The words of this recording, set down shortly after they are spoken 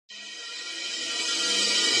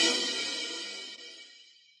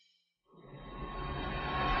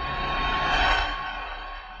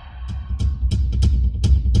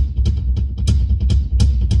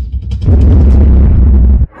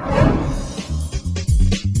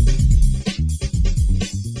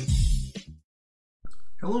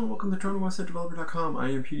Hello and welcome to TorontoWebsiteDeveloper.com.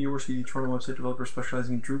 I am Peter Yaworski, the Toronto website developer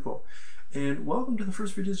specializing in Drupal. And welcome to the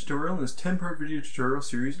first video tutorial in this 10-part video tutorial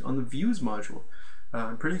series on the Views module.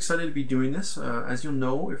 I'm pretty excited to be doing this. As you'll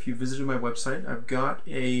know, if you visited my website, I've got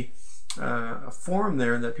a forum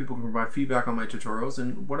there that people can provide feedback on my tutorials,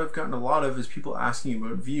 and what I've gotten a lot of is people asking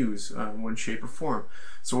about views in one shape or form.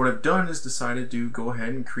 So what I've done is decided to go ahead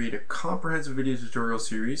and create a comprehensive video tutorial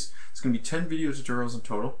series. It's going to be 10 video tutorials in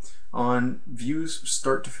total on views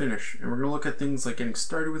start to finish, and we're going to look at things like getting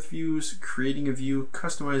started with views, creating a view,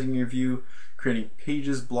 customizing your view, creating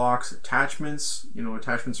pages, blocks, attachments.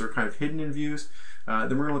 Attachments are kind of hidden in views.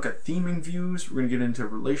 Then we're going to look at theming views. We're going to get into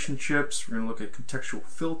relationships. We're going to look at contextual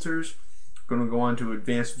filters. We're going to go on to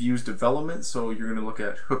advanced views development. So you're going to look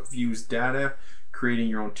at hook views data, creating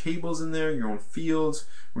your own tables in there, your own fields.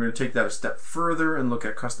 We're going to take that a step further and look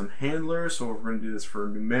at custom handlers. So we're going to do this for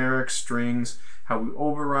numeric, strings, how we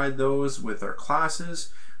override those with our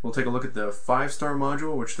classes. We'll take a look at the 5-star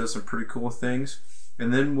module, which does some pretty cool things.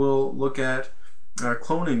 And then we'll look at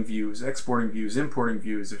cloning views, exporting views, importing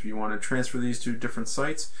views if you want to transfer these to different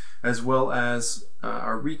sites, as well as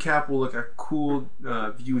our recap. We'll look at cool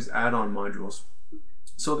views add-on modules.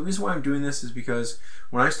 So the reason why I'm doing this is because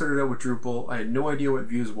when I started out with Drupal, I had no idea what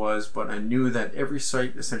views was, but I knew that every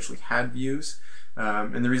site essentially had views.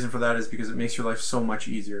 And the reason for that is because it makes your life so much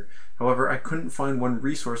easier. However, I couldn't find one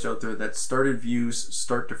resource out there that started views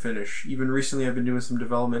start to finish. Even recently I've been doing some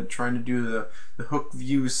development trying to do the hook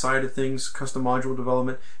views side of things, custom module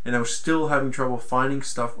development, and I was still having trouble finding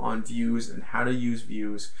stuff on views and how to use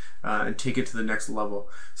views and take it to the next level.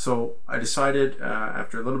 So I decided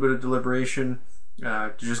after a little bit of deliberation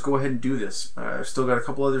to just go ahead and do this. I've still got a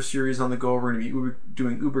couple other series on the go. We're going to be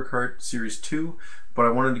doing UberCart Series 2, but I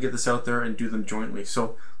wanted to get this out there and do them jointly.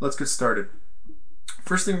 So let's get started.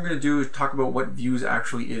 First thing we're going to do is talk about what views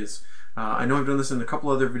actually is. I know I've done this in a couple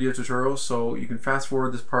other video tutorials, so you can fast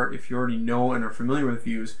forward this part if you already know and are familiar with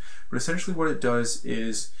views, but essentially what it does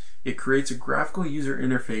is it creates a graphical user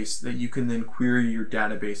interface that you can then query your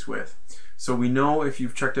database with. So we know, if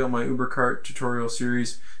you've checked out my UberCart tutorial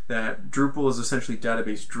series, that Drupal is essentially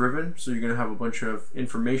database driven. So you're going to have a bunch of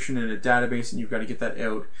information in a database and you've got to get that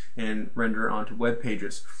out and render it onto web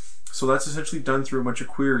pages. So that's essentially done through a bunch of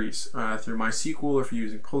queries, through MySQL or if you're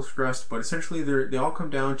using Postgres, but essentially they all come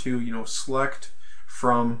down to, select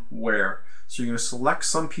from where. So you're going to select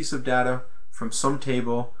some piece of data from some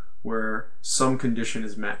table where some condition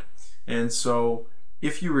is met. And so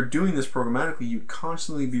if you were doing this programmatically, you'd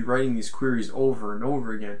constantly be writing these queries over and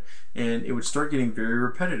over again, and it would start getting very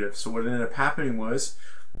repetitive. So what ended up happening was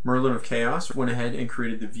Merlin of Chaos went ahead and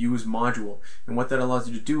created the Views module, and what that allows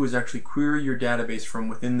you to do is actually query your database from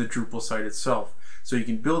within the Drupal site itself. So you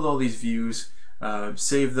can build all these views,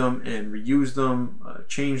 save them and reuse them,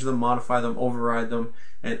 change them, modify them, override them,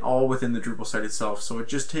 and all within the Drupal site itself. So it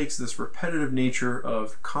just takes this repetitive nature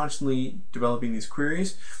of constantly developing these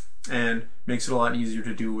queries and makes it a lot easier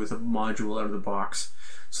to do with a module out of the box.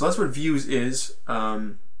 So that's what views is.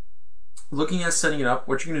 Looking at setting it up,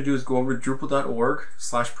 what you're going to do is go over to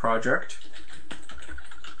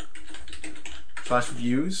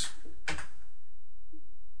drupal.org/project/views,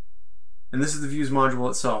 and this is the views module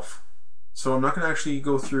itself. So I'm not going to actually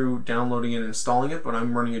go through downloading and installing it, but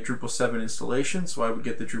I'm running a Drupal 7 installation, so I would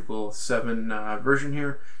get the Drupal 7 version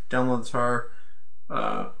here, download the tar,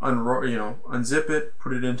 unzip it,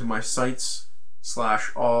 put it into my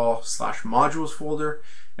sites/all/modules folder,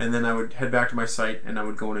 and then I would head back to my site and I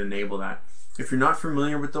would go and enable that. If you're not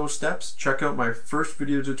familiar with those steps, check out my first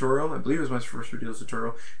video tutorial. I believe it was my first video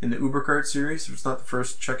tutorial in the UberCart series. If it's not the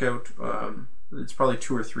first, check out, it's probably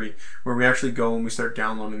 2 or 3, where we actually go and we start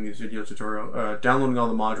downloading these video tutorial, downloading all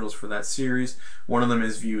the modules for that series. One of them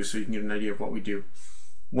is views, so you can get an idea of what we do.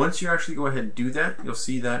 Once you actually go ahead and do that, you'll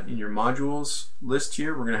see that in your modules list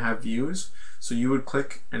here, we're going to have views. So you would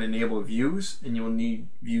click and enable views, and you'll need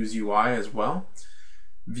views UI as well.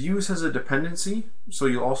 Views has a dependency, so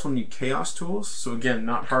you'll also need chaos tools. So again,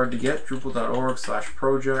 not hard to get,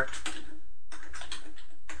 drupal.org/project.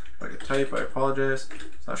 If I could type, I apologize,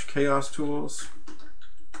 /chaos tools.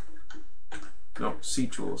 No, C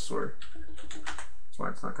tools, sorry. That's why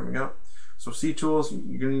it's not coming up. So C tools,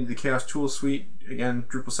 you're going to need the Chaos Tools suite. Again,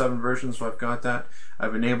 Drupal 7 version, so I've got that.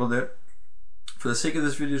 I've enabled it. For the sake of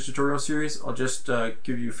this video tutorial series, I'll just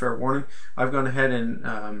give you a fair warning. I've gone ahead and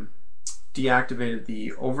deactivated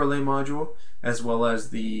the overlay module as well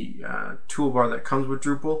as the toolbar that comes with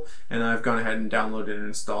Drupal, and I've gone ahead and downloaded and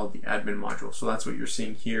installed the admin module. So that's what you're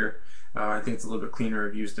seeing here. I think it's a little bit cleaner.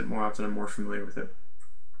 I've used it more often. I'm more familiar with it.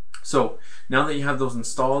 So now that you have those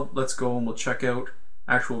installed, let's go and we'll check out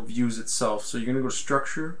actual views itself. So you're going to go to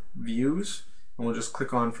Structure, Views, and we'll just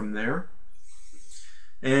click on from there.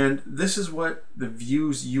 And this is what the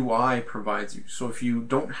Views UI provides you. So if you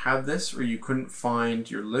don't have this, or you couldn't find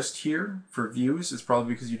your list here for Views, it's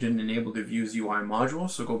probably because you didn't enable the Views UI module.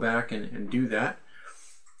 So go back and do that.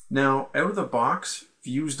 Now, out of the box,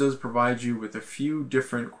 Views does provide you with a few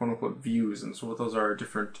different quote-unquote views. And so what those are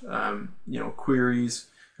different queries,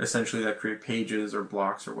 essentially, that create pages or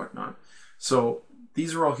blocks or whatnot. So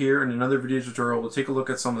these are all here. In another video tutorial, we'll take a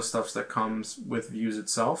look at some of the stuff that comes with Views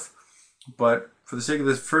itself. But for the sake of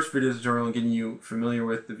this first video tutorial and getting you familiar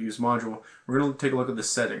with the Views module, we're going to take a look at the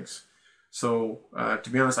settings. So to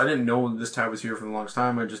be honest, I didn't know this tab was here for the longest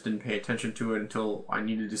time. I just didn't pay attention to it until I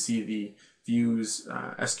needed to see the Views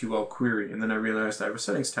SQL query, and then I realized I have a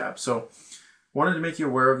settings tab. So wanted to make you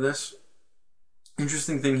aware of this.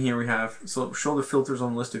 Interesting thing here we have, so show the filters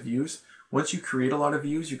on the list of views. Once you create a lot of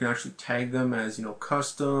views, you can actually tag them as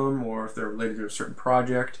custom, or if they're related to a certain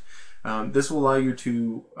project. This will allow you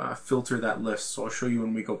to filter that list, so I'll show you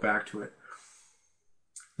when we go back to it.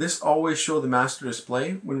 This always show the master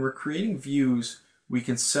display. When we're creating views, we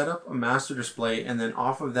can set up a master display and then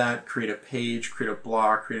off of that create a page, create a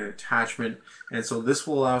block, create an attachment, and so this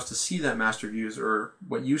will allow us to see that master views, or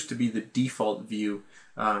what used to be the default view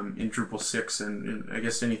in Drupal 6 and I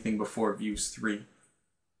guess anything before Views 3.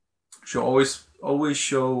 She'll always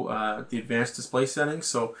show the advanced display settings.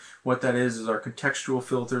 So what that is our contextual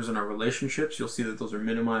filters and our relationships. You'll see that those are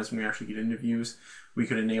minimized when we actually get into views. We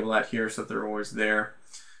could enable that here so that they're always there.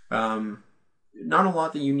 Not a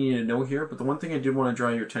lot that you need to know here, but the one thing I did want to draw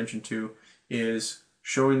your attention to is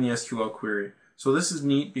showing the SQL query. So this is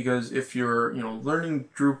neat because if you're learning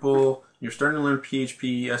Drupal, you're starting to learn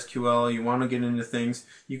PHP, SQL, you want to get into things,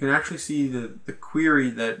 you can actually see the query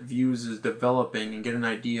that Views is developing and get an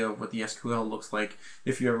idea of what the SQL looks like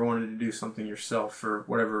if you ever wanted to do something yourself for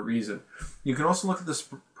whatever reason. You can also look at the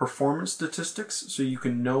performance statistics so you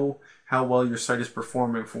can know how well your site is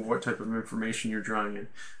performing for what type of information you're drawing in.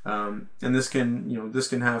 And this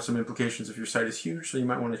can have some implications if your site is huge, so you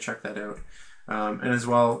might want to check that out. And as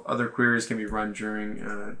well, other queries can be run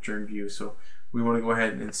during Views. So we want to go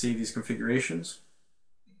ahead and save these configurations.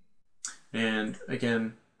 And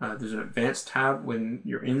again, there's an advanced tab when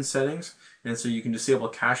you're in settings, and so you can disable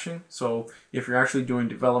caching. So if you're actually doing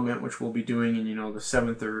development, which we'll be doing in the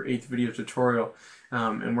 7th or 8th video tutorial,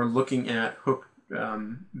 and we're looking at hook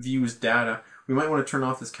Views data, we might want to turn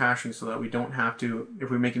off this caching so that we don't have to, if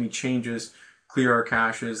we make any changes, clear our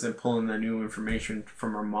caches, then pull in the new information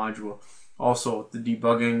from our module. Also, the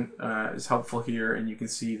debugging is helpful here, and you can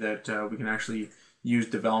see that we can actually use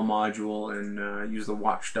devel module and use the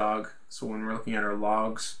watchdog. So when we're looking at our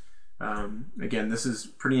logs, again, this is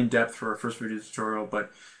pretty in-depth for our first video tutorial,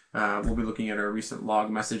 but we'll be looking at our recent log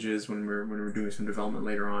messages when we're doing some development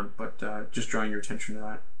later on, but just drawing your attention to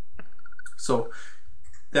that. So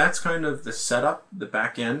that's kind of the setup, the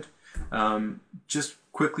back end. Just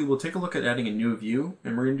quickly, we'll take a look at adding a new view,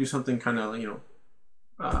 and we're going to do something kind of,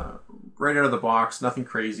 right out of the box, nothing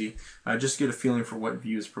crazy, just get a feeling for what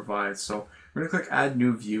Views provides. So we're going to click Add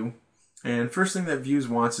New View, and first thing that Views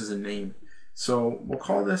wants is a name. So we'll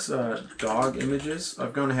call this Dog Images.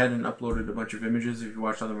 I've gone ahead and uploaded a bunch of images. If you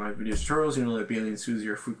watch other of my video tutorials, you know that Bailey and Susie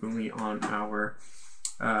are frequently on our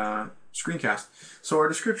screencast. So our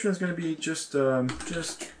description is going to be just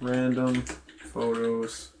random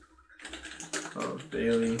photos of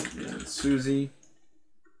Bailey and Susie.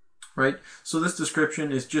 Right? So this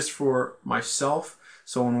description is just for myself.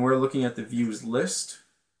 So when we're looking at the Views list,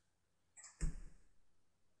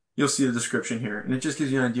 you'll see the description here, and it just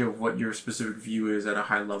gives you an idea of what your specific view is at a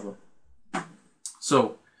high level.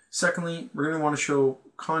 So secondly, we're going to want to show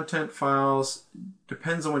content files.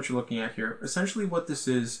 Depends on what you're looking at here. Essentially what this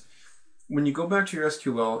is, when you go back to your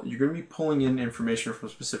SQL, you're going to be pulling in information from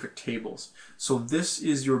specific tables. So this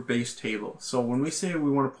is your base table. So when we say we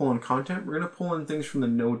want to pull in content, we're going to pull in things from the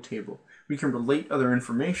node table. We can relate other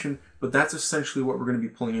information, but that's essentially what we're going to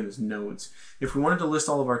be pulling in as nodes. If we wanted to list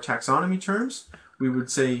all of our taxonomy terms, we would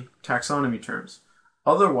say taxonomy terms.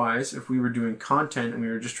 Otherwise, if we were doing content and we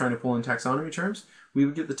were just trying to pull in taxonomy terms, we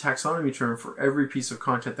would get the taxonomy term for every piece of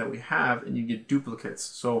content that we have, and you get duplicates.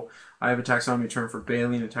 So I have a taxonomy term for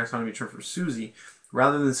Bailey and a taxonomy term for Susie.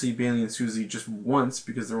 Rather than see Bailey and Susie just once,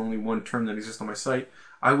 because they're only one term that exists on my site,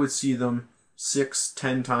 I would see them 6,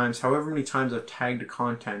 10 times, however many times I've tagged a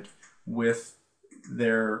content with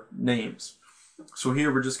their names. So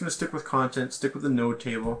here we're just going to stick with content, stick with the node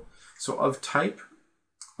table. So of type,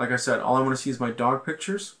 like I said, all I want to see is my dog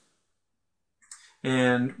pictures.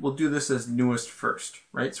 And we'll do this as newest first,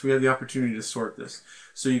 right? So we have the opportunity to sort this.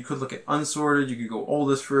 So you could look at unsorted, you could go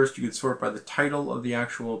oldest first, you could sort by the title of the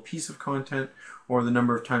actual piece of content or the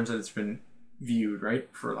number of times that it's been viewed, right?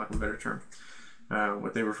 For lack of a better term,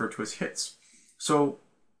 what they refer to as hits. So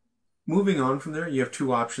moving on from there, you have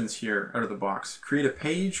two options here out of the box: create a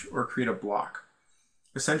page or create a block.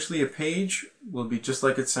 Essentially, a page will be just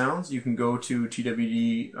like it sounds. You can go to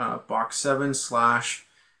TWD box 7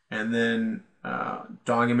 / and then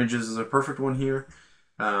dog images is a perfect one here.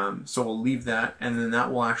 So we'll leave that, and then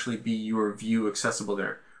that will actually be your view accessible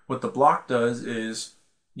there. What the block does is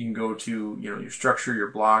you can go to your structure,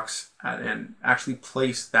 your blocks, and actually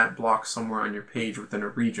place that block somewhere on your page within a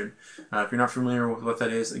region. If you're not familiar with what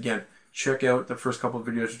that is, again, check out the first couple of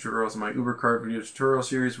video tutorials in my UberCart video tutorial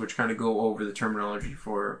series, which kind of go over the terminology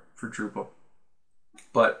for Drupal.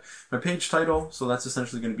 But my page title, so that's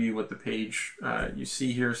essentially going to be what the page you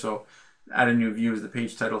see here. So add a new view is the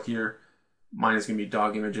page title here. Mine is going to be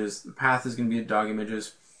dog images. The path is going to be dog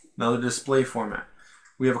images. Now the display format.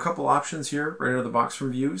 We have a couple options here right out of the box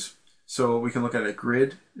from Views. So we can look at a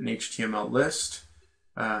grid, an HTML list.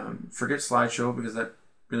 Forget slideshow because that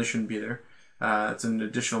really shouldn't be there. It's an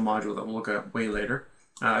additional module that we'll look at way later.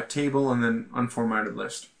 Table, and then unformatted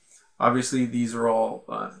list. Obviously, these are all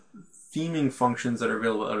theming functions that are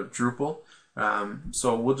available out of Drupal.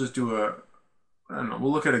 So we'll just do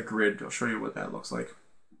we'll look at a grid. I'll show you what that looks like.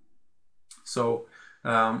 So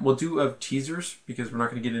we'll do teasers because we're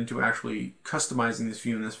not going to get into actually customizing this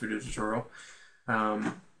view in this video tutorial.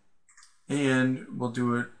 And we'll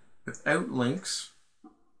do it without links.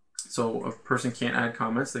 So a person can't add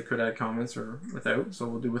comments. They could add comments or without. So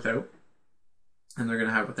we'll do without. And they're going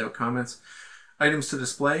to have without comments. Items to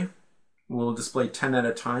display. We'll display 10 at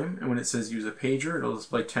a time. And when it says use a pager, it'll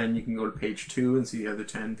display 10. You can go to page 2 and see the other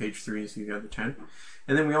 10. Page 3 and see the other 10.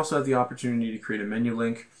 And then we also have the opportunity to create a menu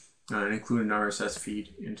link and include an RSS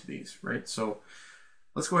feed into these, right? So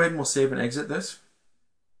let's go ahead and we'll save and exit this.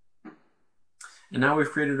 And now we've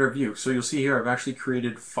created our view. So you'll see here I've actually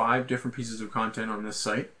created 5 different pieces of content on this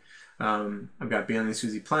site. I've got Bailey and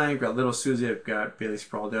Susie playing, I've got little Susie, I've got Bailey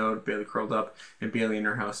sprawled out, Bailey curled up, and Bailey in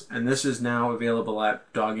her house. And this is now available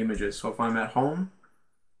at dog images. So if I'm at home,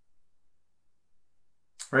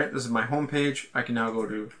 right, this is my home page, I can now go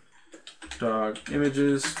to dog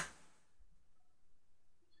images,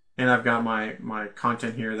 and I've got my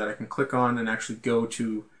content here that I can click on and actually go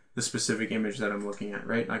to the specific image that I'm looking at,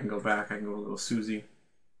 right? I can go back, I can go to little Susie.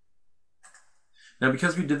 Now,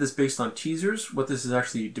 because we did this based on teasers, what this is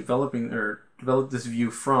actually developed this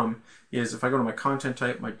view from is if I go to my content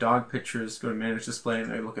type, my dog pictures, go to manage display,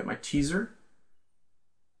 and I look at my teaser,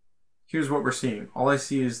 here's what we're seeing. All I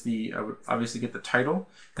see is I would obviously get the title,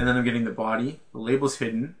 and then I'm getting the body, the label's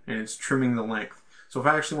hidden, and it's trimming the length. So if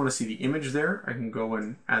I actually want to see the image there, I can go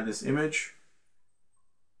and add this image,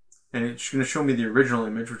 and it's going to show me the original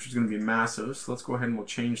image, which is going to be massive. So let's go ahead and we'll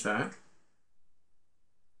change that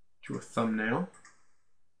to a thumbnail.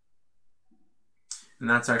 And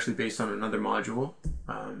that's actually based on another module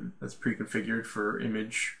that's pre-configured for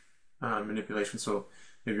image manipulation. So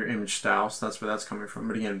you have your image style, so that's where that's coming from.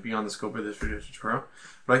 But again, beyond the scope of this video tutorial.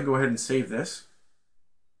 But I can go ahead and save this.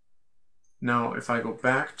 Now, if I go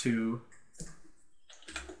back to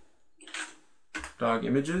dog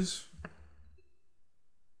images,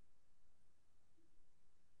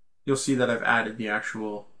 you'll see that I've added the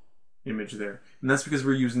actual image there. And that's because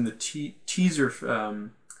we're using the teaser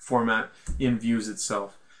format in Views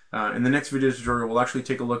itself. In the next video tutorial, we'll actually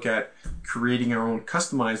take a look at creating our own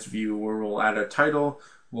customized view where we'll add a title,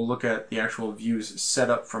 we'll look at the actual Views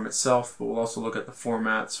setup from itself, but we'll also look at the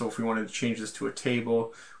format. So if we wanted to change this to a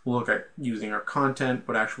table, we'll look at using our content,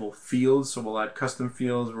 but actual fields. So we'll add custom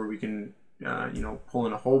fields where we can pull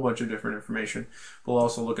in a whole bunch of different information. We'll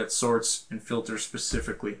also look at sorts and filters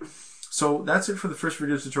specifically. So that's it for the first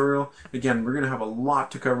video tutorial. Again, we're going to have a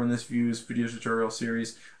lot to cover in this Views video tutorial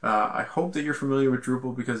series. I hope that you're familiar with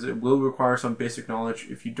Drupal because it will require some basic knowledge.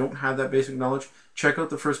 If you don't have that basic knowledge, check out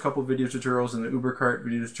the first couple video tutorials in the UberCart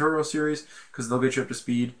video tutorial series because they'll get you up to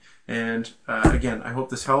speed. And again, I hope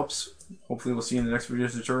this helps. Hopefully we'll see you in the next video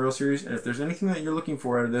tutorial series. And if there's anything that you're looking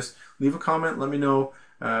for out of this, leave a comment, let me know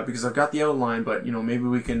because I've got the outline, but maybe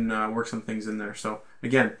we can work some things in there. So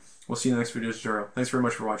again, we'll see you in the next video tutorial. Thanks very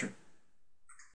much for watching.